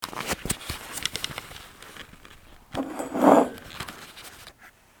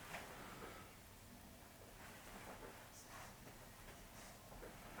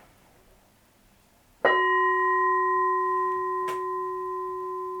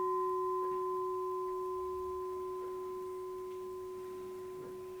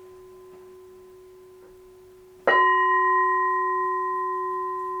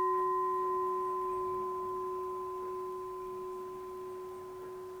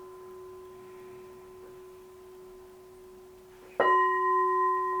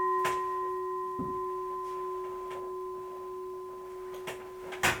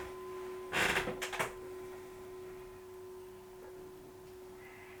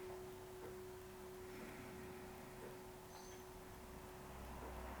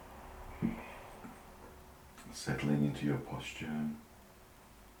Settling into your posture,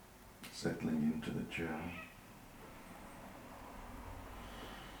 settling into the chair,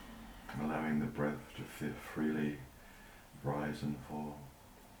 allowing the breath to freely rise and fall,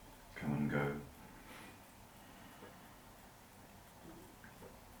 come and go.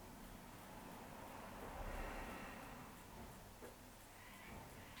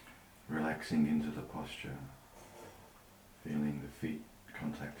 Relaxing into the posture, feeling the feet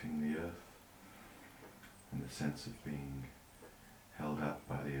contacting the earth and the sense of being held up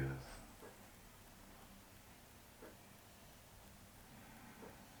by the earth.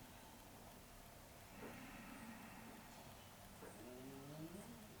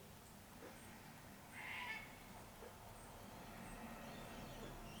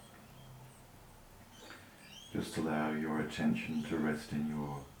 Just allow your attention to rest in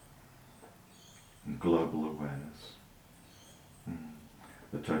your global awareness,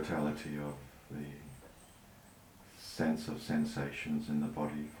 the totality of the sense of sensations in the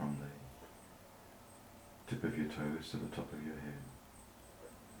body from the tip of your toes to the top of your head.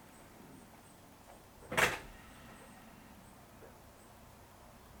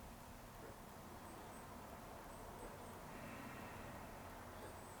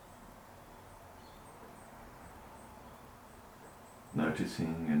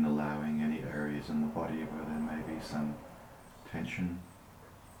 Noticing and allowing any areas in the body where there may be some tension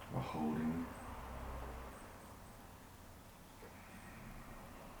or holding.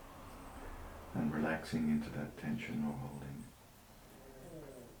 And relaxing into that tension or holding.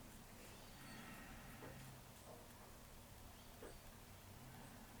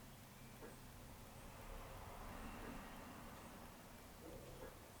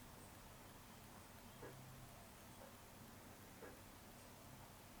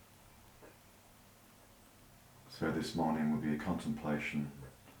 So this morning will be a contemplation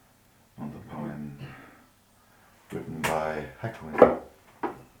on the poem written by Hakuin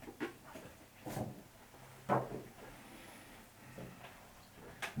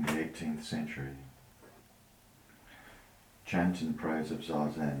in the 18th century. Chant in praise of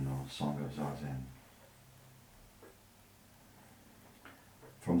Zazen, or Song of Zazen.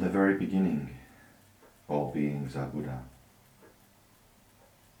 From the very beginning, all beings are Buddha.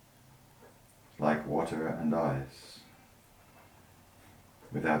 Like water and ice.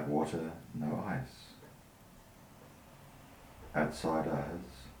 Without water, no ice. Outside us,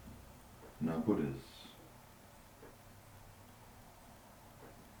 no Buddhas.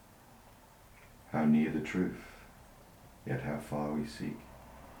 How near the truth, yet how far we seek.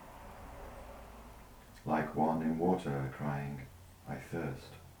 Like one in water crying, I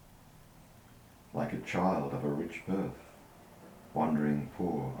thirst. Like a child of a rich birth, wandering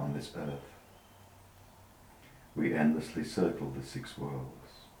poor on this earth. We endlessly circle the 6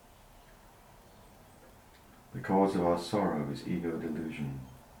 worlds. The cause of our sorrow is ego delusion.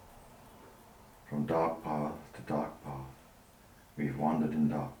 From dark path to dark path, we've wandered in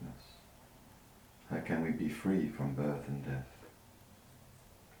darkness. How can we be free from birth and death?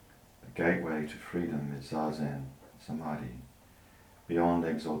 The gateway to freedom is Zazen, Samadhi, beyond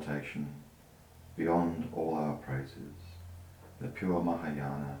exaltation, beyond all our praises, the pure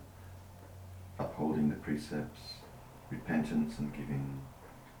Mahayana, upholding the precepts, repentance and giving,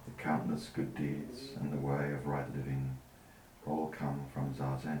 the countless good deeds and the way of right living, all come from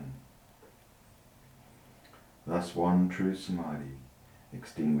Zazen. Thus one true Samadhi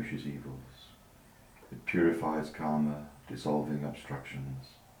extinguishes evils. It purifies karma, dissolving obstructions.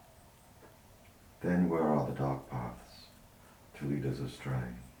 Then where are the dark paths to lead us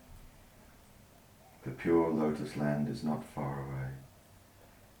astray? The pure lotus land is not far away.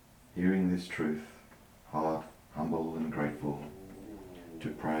 Hearing this truth, heart humble and grateful, to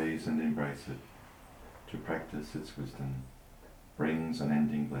praise and embrace it, to practice its wisdom, brings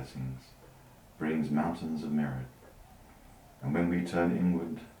unending blessings, brings mountains of merit. And when we turn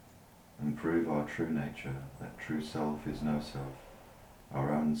inward and prove our true nature, that true self is no self,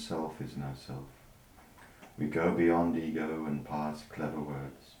 our own self is no self, we go beyond ego and past clever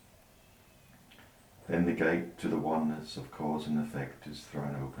words. Then the gate to the oneness of cause and effect is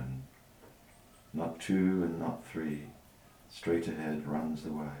thrown open. Not 2 and not 3, straight ahead runs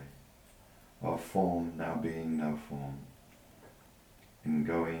the way, of form now being no form. In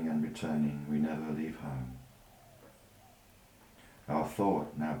going and returning we never leave home. Our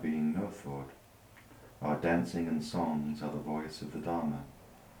thought now being no thought, our dancing and songs are the voice of the Dharma.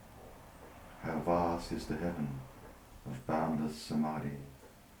 How vast is the heaven of boundless Samadhi,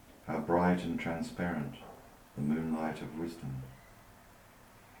 how bright and transparent the moonlight of wisdom.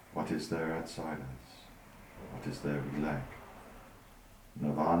 What is there outside us? What is there we lack?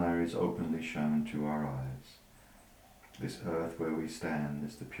 Nirvana is openly shown to our eyes. This earth where we stand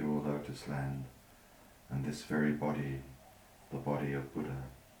is the pure lotus land, and this very body, the body of Buddha.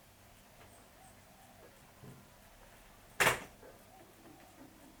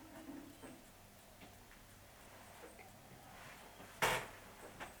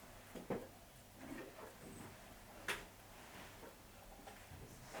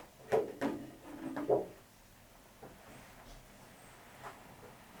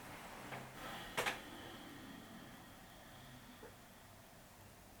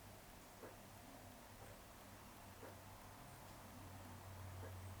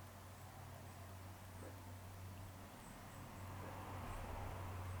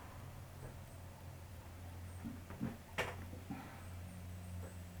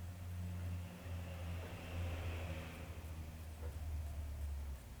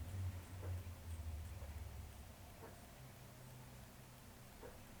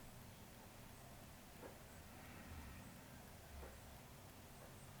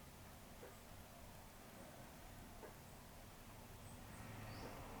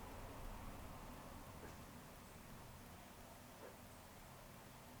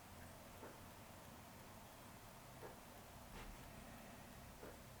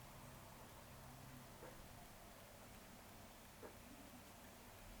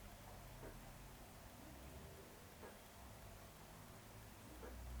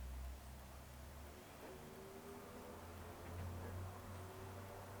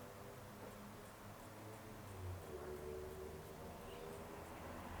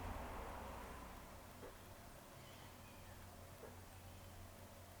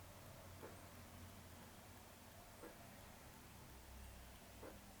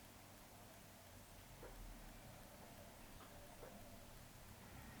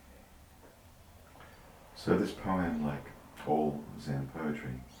 So this poem, like all Zen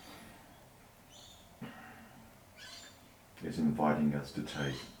poetry, is inviting us to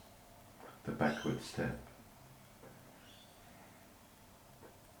take the backward step,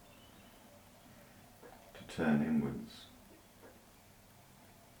 to turn inwards,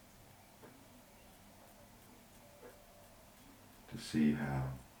 to see how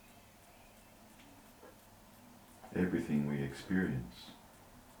everything we experience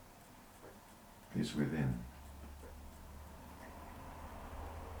is within,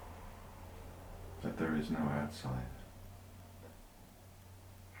 that there is no outside.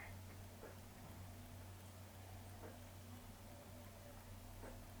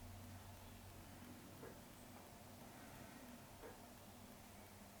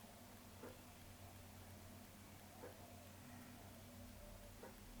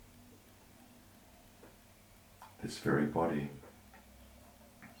 This very body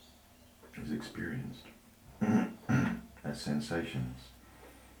is experienced as sensations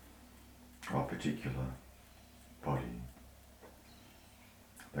of particular body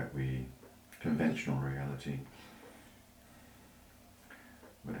that we, conventional reality,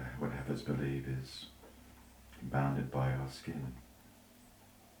 would have us believe is bounded by our skin.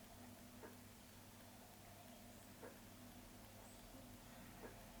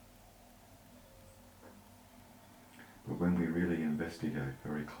 But when we really investigate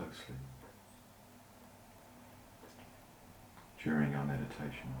very closely during our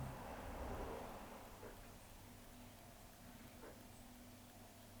meditation,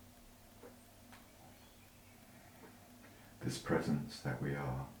 this presence that we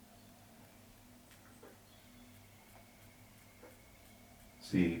are,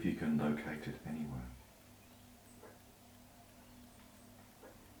 see if you can locate it anywhere.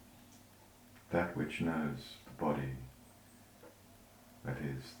 That which knows the body, that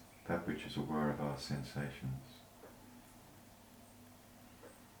is, that which is aware of our sensations.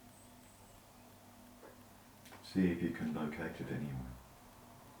 See if you can locate it anywhere.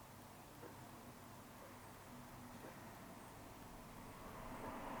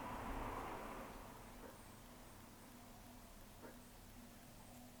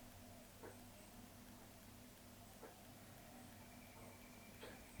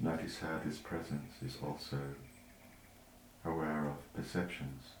 Notice how this presence is also aware of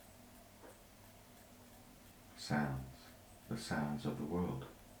perceptions, sounds, the sounds of the world.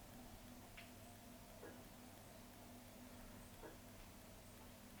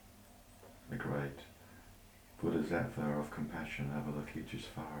 The great Bodhisattva of compassion,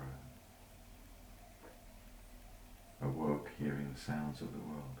 Avalokiteshvara, awoke hearing the sounds of the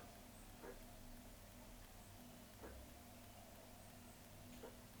world.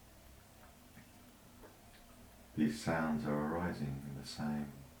 These sounds are arising in the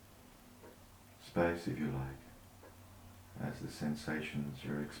same space, if you like, as the sensations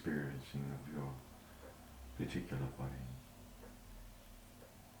you're experiencing of your particular body.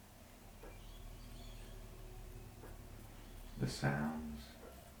 sounds,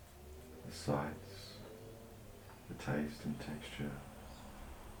 the sights, the taste and texture,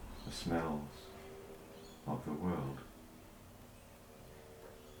 the smells of the world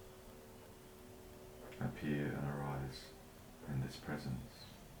appear and arise in this presence.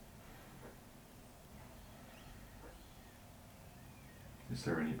 Is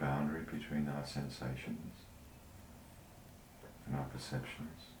there any boundary between our sensations and our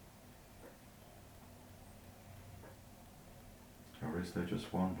perceptions? Or is there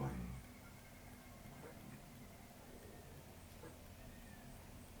just one body?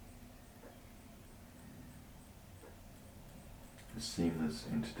 A seamless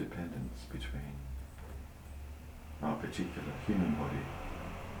interdependence between our particular human body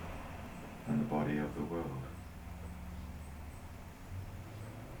and the body of the world.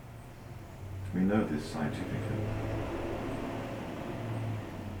 We know this scientifically.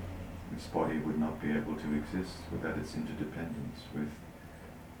 This body would not be able to exist without its interdependence with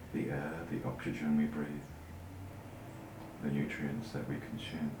the air, the oxygen we breathe, the nutrients that we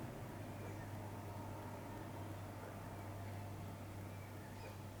consume.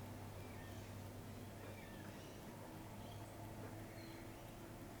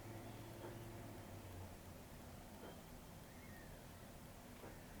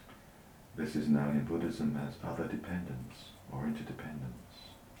 This is known in Buddhism as other dependence or interdependence,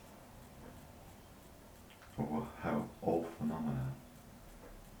 or how all phenomena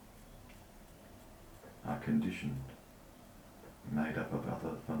are conditioned, made up of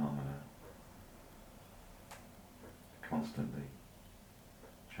other phenomena, constantly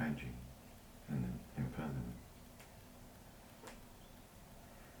changing and impermanent.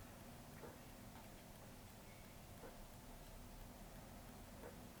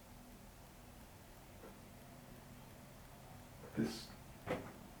 This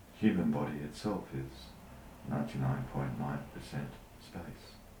human body itself is 99.9% space.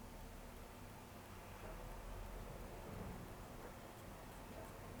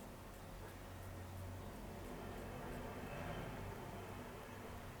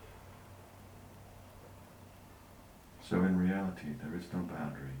 So in reality, there is no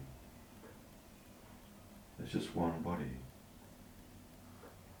boundary. There's just one body,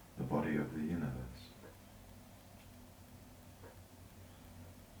 the body of the universe.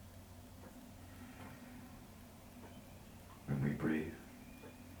 When we breathe,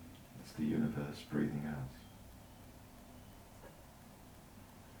 it's the universe breathing us.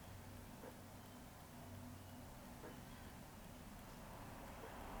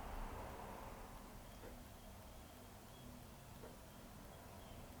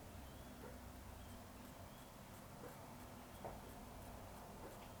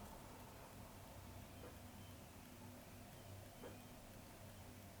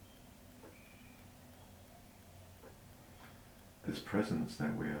 This presence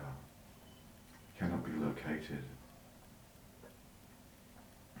that we are cannot be located.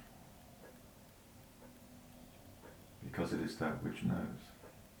 Because it is that which knows.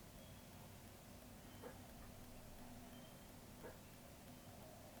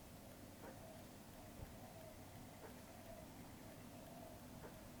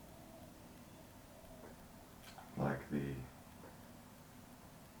 Like the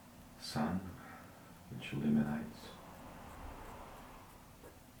sun, which illuminates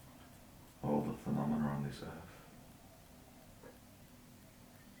all the phenomena on this earth.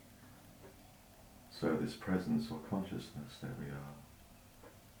 So this presence or consciousness that we are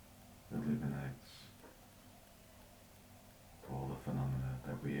illuminates all the phenomena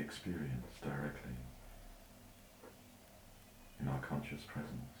that we experience directly in our conscious presence.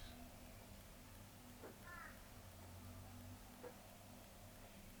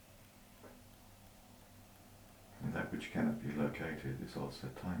 And that which cannot be located is also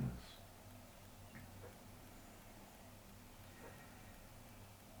timeless.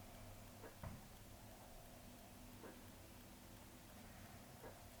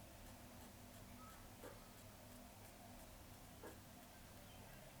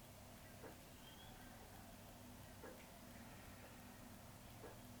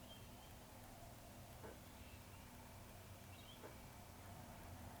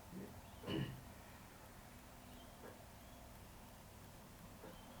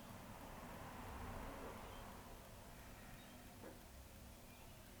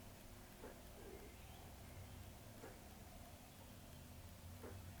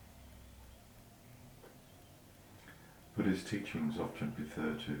 Buddhist teachings often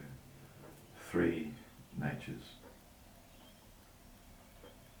refer to three natures.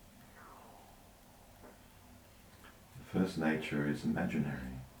 The first nature is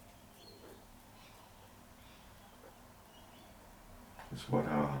imaginary. is what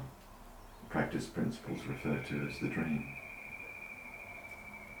our practice principles refer to as the dream.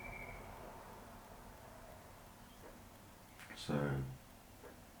 So,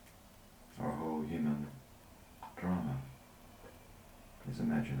 our whole human drama is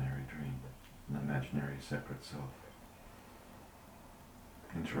imaginary dream, an imaginary separate self,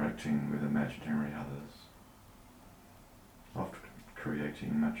 interacting with imaginary others, often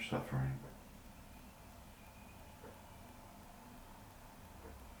creating much suffering.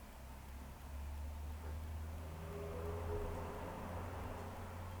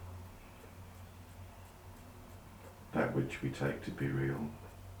 That which we take to be real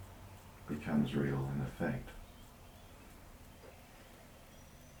becomes real in effect.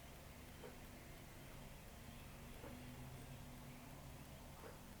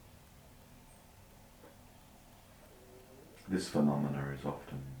 This phenomena is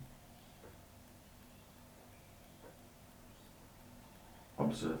often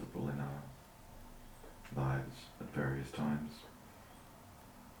observable in our lives at various times.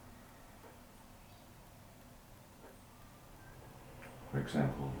 For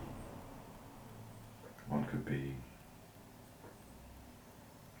example, one could be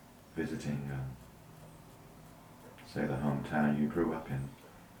visiting, say, the hometown you grew up in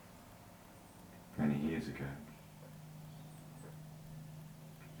many years ago,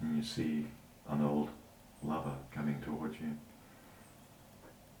 and you see an old lover coming towards you.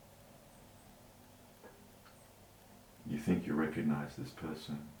 You think you recognize this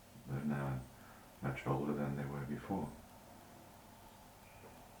person, they're now much older than they were before.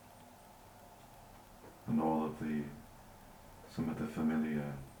 And all of some of the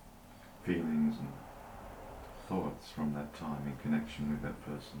familiar feelings and thoughts from that time in connection with that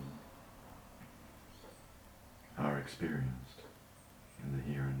person are experienced in the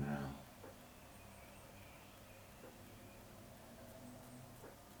here and now.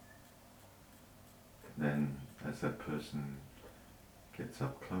 Then, as that person gets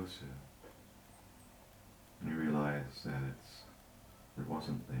up closer, you realize that it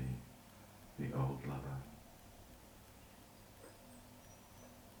wasn't the old lover,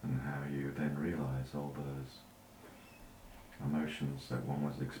 and how you then realize all those emotions that one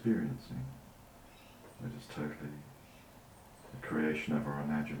was experiencing were just totally the creation of our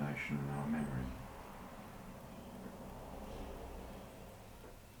imagination and our memory.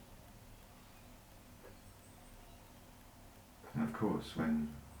 And of course, when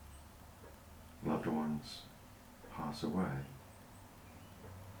loved ones pass away,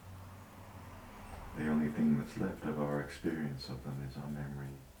 the only thing that's left of our experience of them is our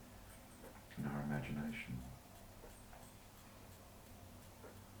memory and our imagination.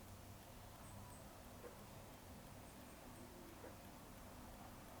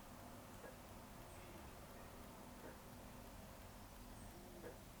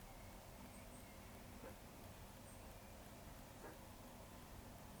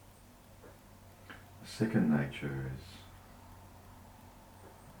 The second nature is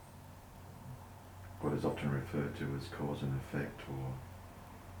what is often referred to as cause and effect, or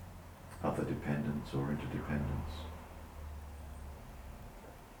other dependence or interdependence,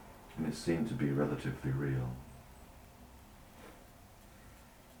 and is seen to be relatively real.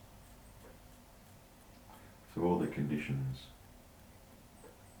 So all the conditions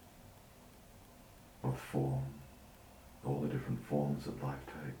of form, all the different forms that life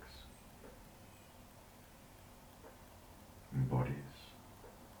takes, in bodies,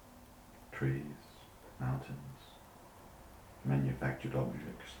 trees, mountains, manufactured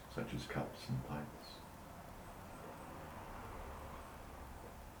objects such as cups and plates.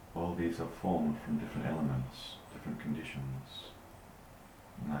 All these are formed from different elements, different conditions,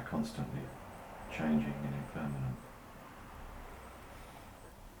 and are constantly changing and impermanent.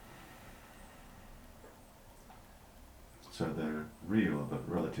 So they're real, but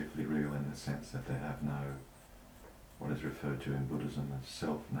relatively real in the sense that they have no, what is referred to in Buddhism as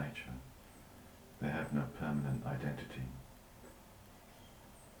self-nature. They have no permanent identity.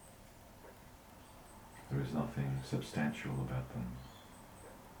 There is nothing substantial about them.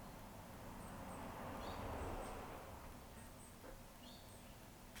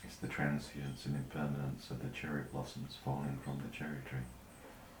 It's the transience and impermanence of the cherry blossoms falling from the cherry tree.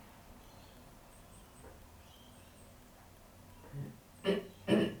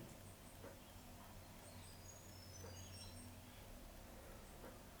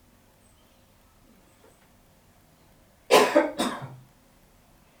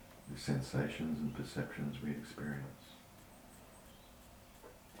 The sensations and perceptions we experience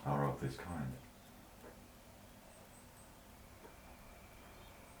are of this kind.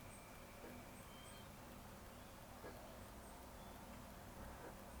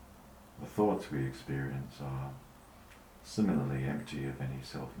 thoughts we experience are similarly empty of any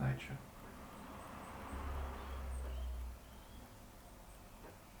self-nature.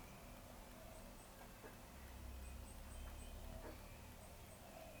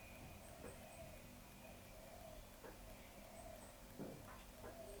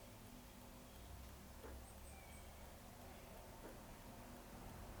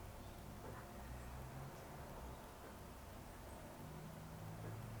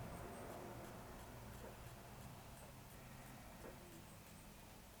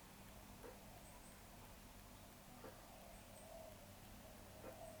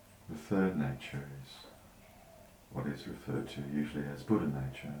 The third nature is what is referred to usually as Buddha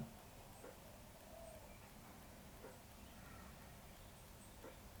nature.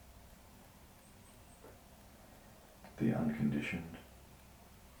 The unconditioned,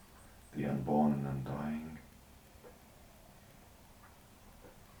 the unborn and undying,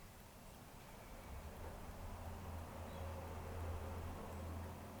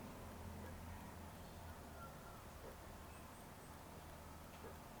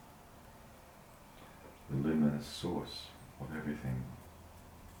 the luminous source of everything.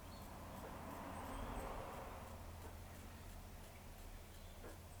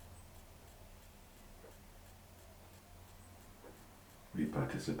 We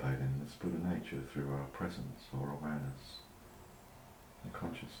participate in this Buddha nature through our presence or awareness and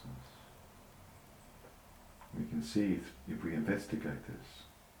consciousness. We can see if we investigate this.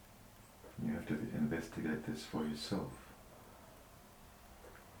 You have to investigate this for yourself.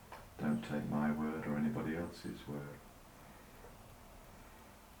 Don't take my word or anybody else's word.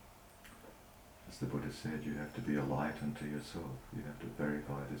 As the Buddha said, you have to be a light unto yourself. You have to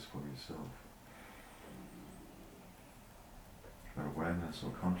verify this for yourself. But awareness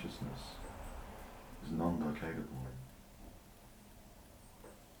or consciousness is non-locatable.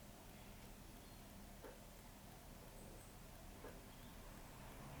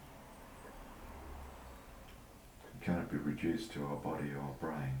 It cannot be reduced to our body or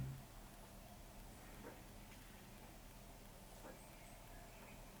brain.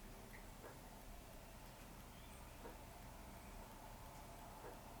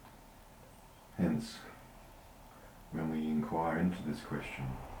 Hence, when we inquire into this question,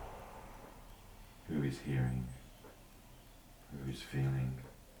 who is hearing, who is feeling,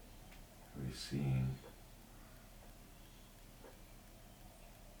 who is seeing,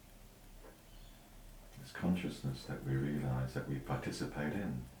 this consciousness that we realize that we participate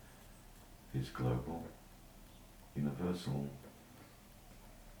in is global, universal,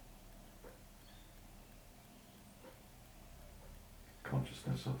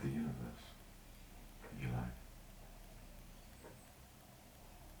 consciousness of the universe, if you like.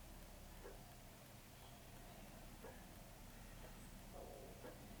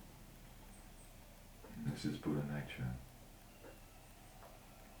 This is Buddha nature.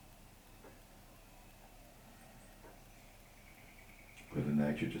 Buddha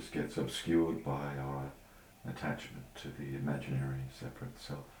nature just gets obscured by our attachment to the imaginary separate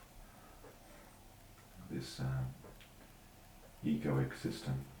self. This egoic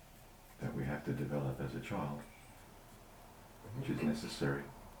system that we have to develop as a child, which is necessary.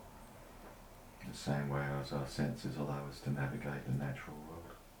 The same way as our senses allow us to navigate the natural world.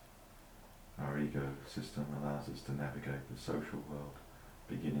 Our ego system allows us to navigate the social world,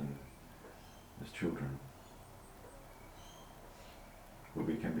 beginning as children. But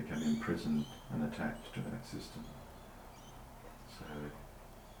we can become imprisoned and attached to that system. So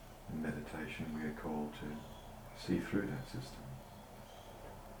in meditation we are called to see through that system.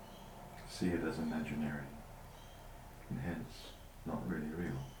 See it as imaginary, and hence not really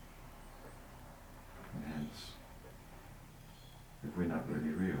real. And hence, if we're not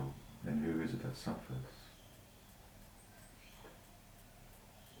really real, then who is it that suffers?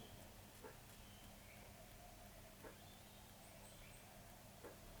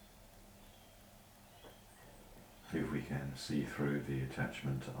 If we can see through the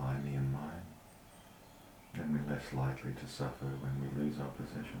attachment to I, me and mine, then we're less likely to suffer when we lose our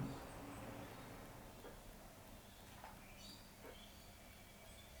possessions.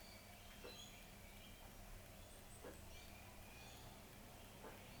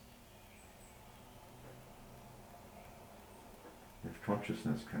 If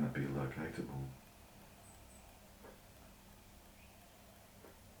consciousness cannot be locatable,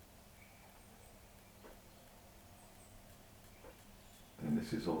 then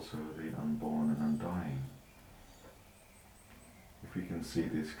this is also the unborn and undying. If we can see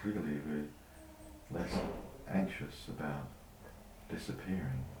this clearly, we're less anxious about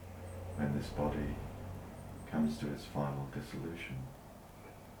disappearing when this body comes to its final dissolution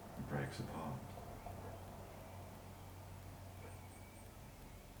and breaks breaks apart.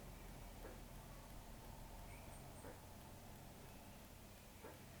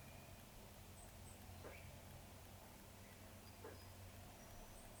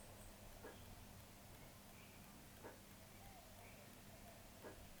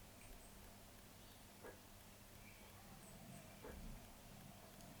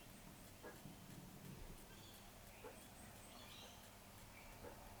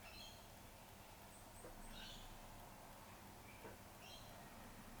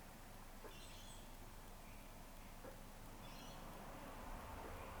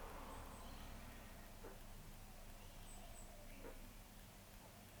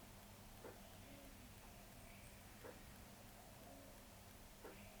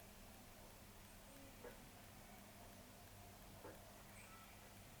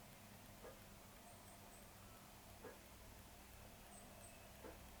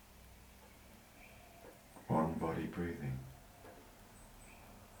 One body breathing.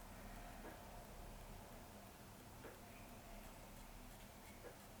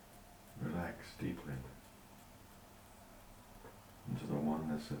 Relax deeply into the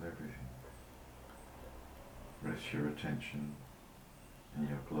oneness of everything. Rest your attention in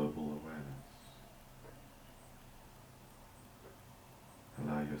your global awareness.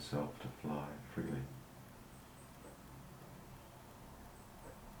 Allow yourself to fly freely,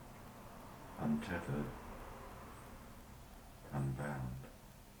 untethered, unbound,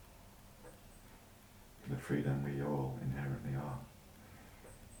 the freedom we all inherently are.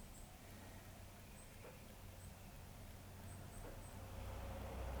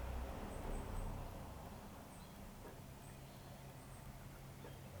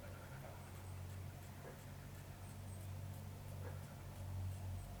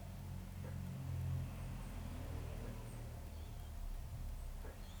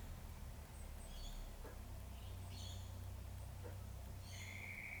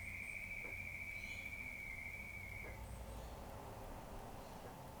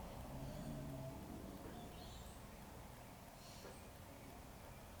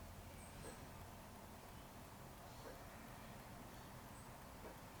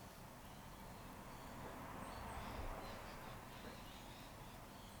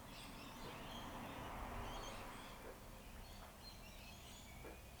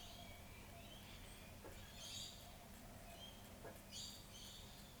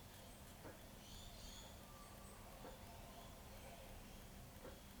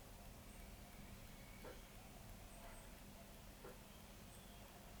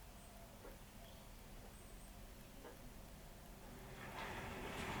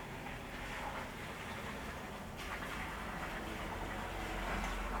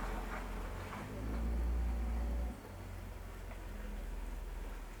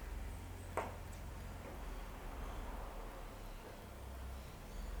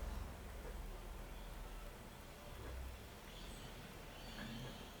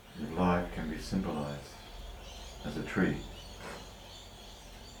 Your life can be symbolized as a tree.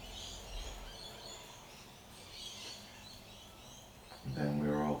 And then we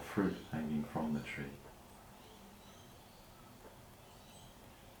are all fruit hanging from the tree.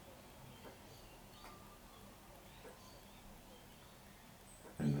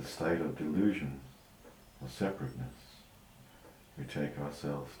 In the state of delusion or separateness, we take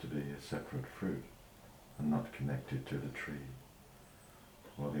ourselves to be a separate fruit and not connected to the tree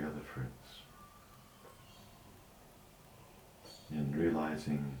or the other fruits. In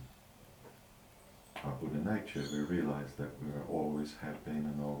realizing our Buddha nature, we realize that we always have been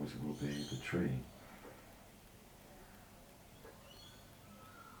and always will be the tree.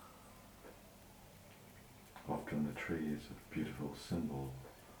 Often the tree is a beautiful symbol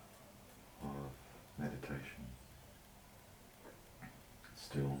of meditation. It's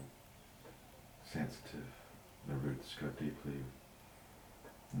still sensitive, the roots go deeply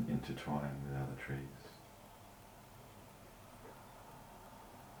and intertwine with other trees.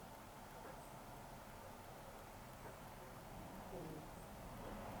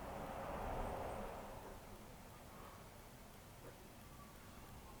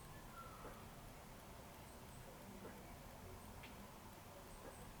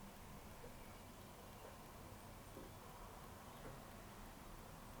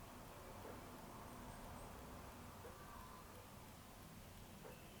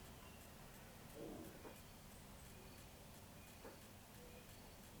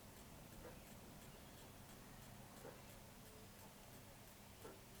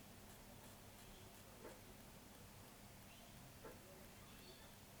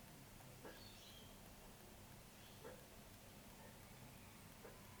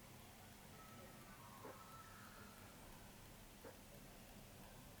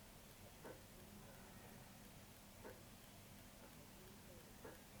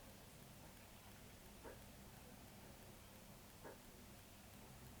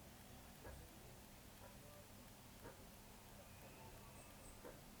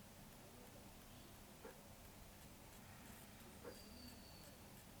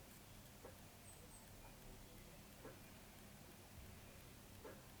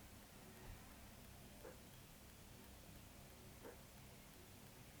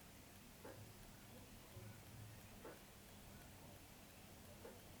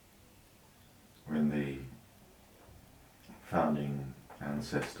 founding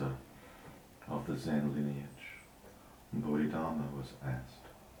ancestor of the Zen lineage, Bodhidharma, was asked,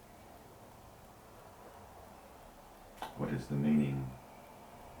 what is the meaning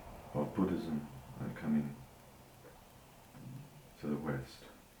of Buddhism coming to the West?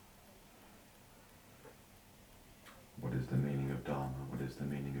 What is the meaning of Dharma? What is the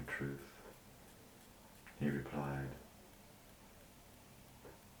meaning of truth? He replied,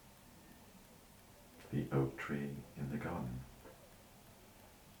 the oak tree in the garden.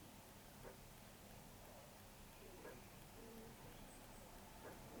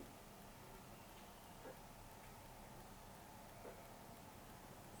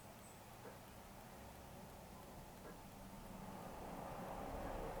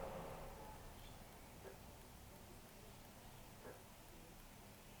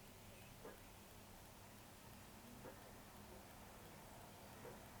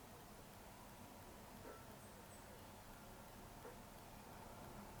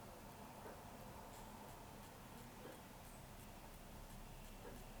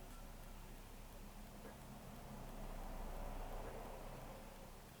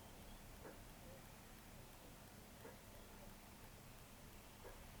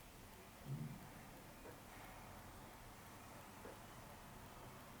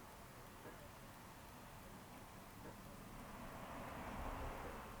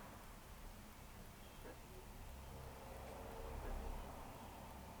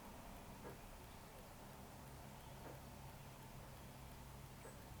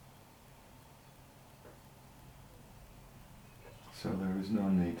 So there is no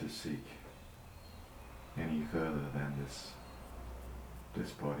need to seek any further than this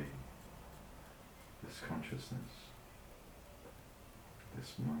body, this consciousness,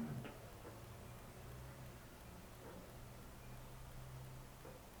 this moment.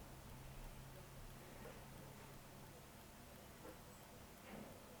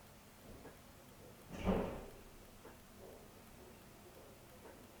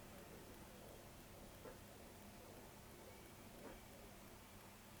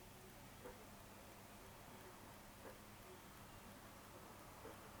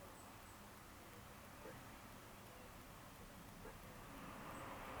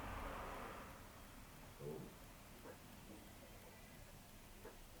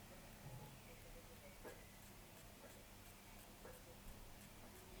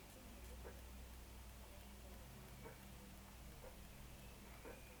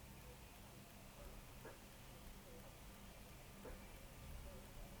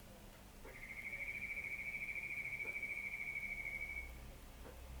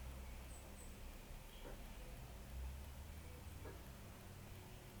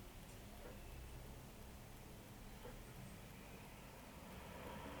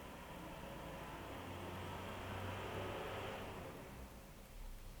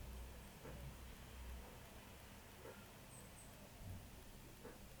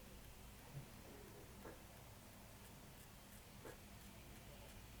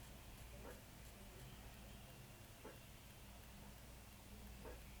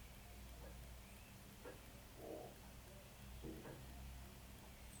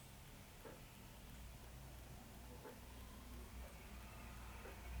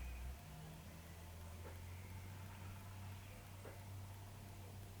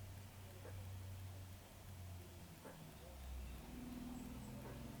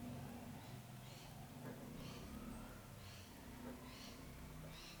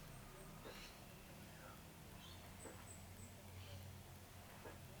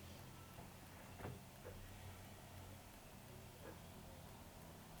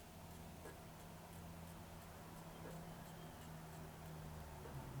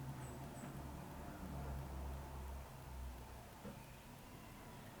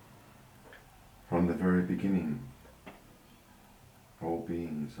 From the very beginning, all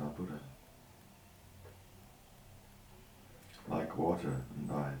beings are Buddha. Like water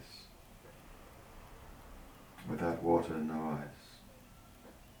and ice. Without water, no ice.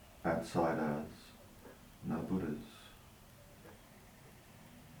 Outside us, no Buddhas.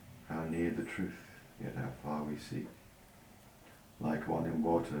 How near the truth, yet how far we seek. Like one in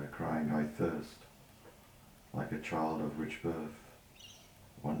water, crying, I thirst. Like a child of rich birth,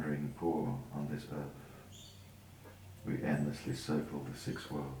 wandering poor on this earth. We endlessly circle the six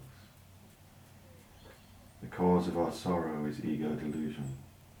worlds. The cause of our sorrow is ego delusion.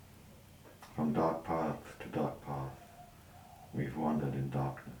 From dark path to dark path, we've wandered in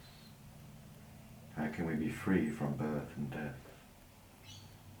darkness. How can we be free from birth and death?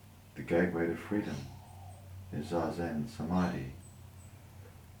 The gateway to freedom is Zazen Samadhi.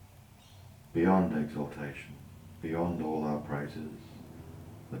 Beyond exaltation, beyond all our praises,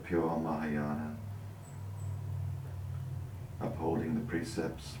 the pure Mahayana, upholding the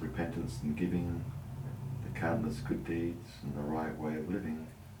precepts, repentance and giving, the countless good deeds and the right way of living,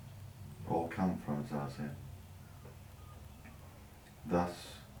 all come from Zazen. Thus,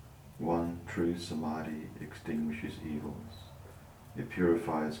 one true samadhi extinguishes evils, it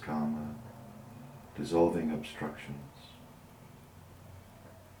purifies karma, dissolving obstructions.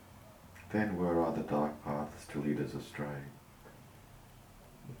 Then where are the dark paths to lead us astray?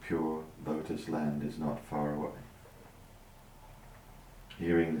 The pure lotus land is not far away.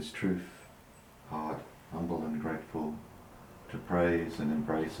 Hearing this truth, heart humble and grateful, to praise and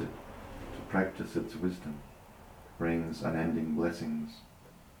embrace it, to practice its wisdom, brings unending blessings,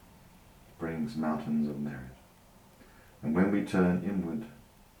 brings mountains of merit. And when we turn inward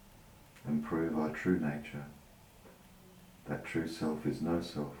and prove our true nature, that true self is no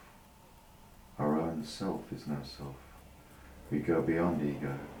self, our own self is no self, we go beyond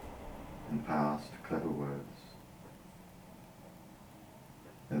ego and past clever words.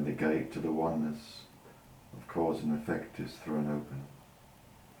 Then the gate to the oneness of cause and effect is thrown open,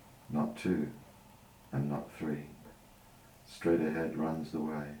 not two and not three, straight ahead runs the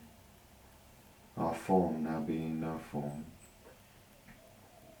way, our form now being no form.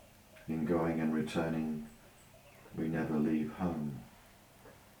 In going and returning, we never leave home,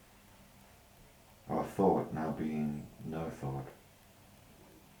 our thought now being no thought.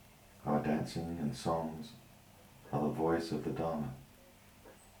 Our dancing and songs are the voice of the Dharma.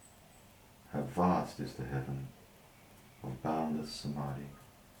 How vast is the heaven of boundless samadhi.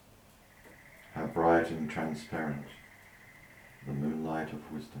 How bright and transparent the moonlight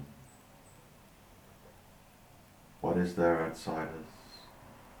of wisdom. What is there outside us?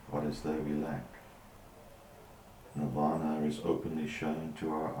 What is there we lack? Nirvana is openly shown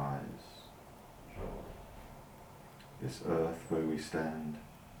to our eyes. This earth where we stand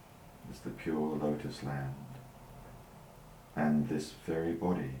is the pure lotus land, and this very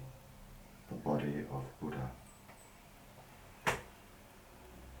body, the body of Buddha.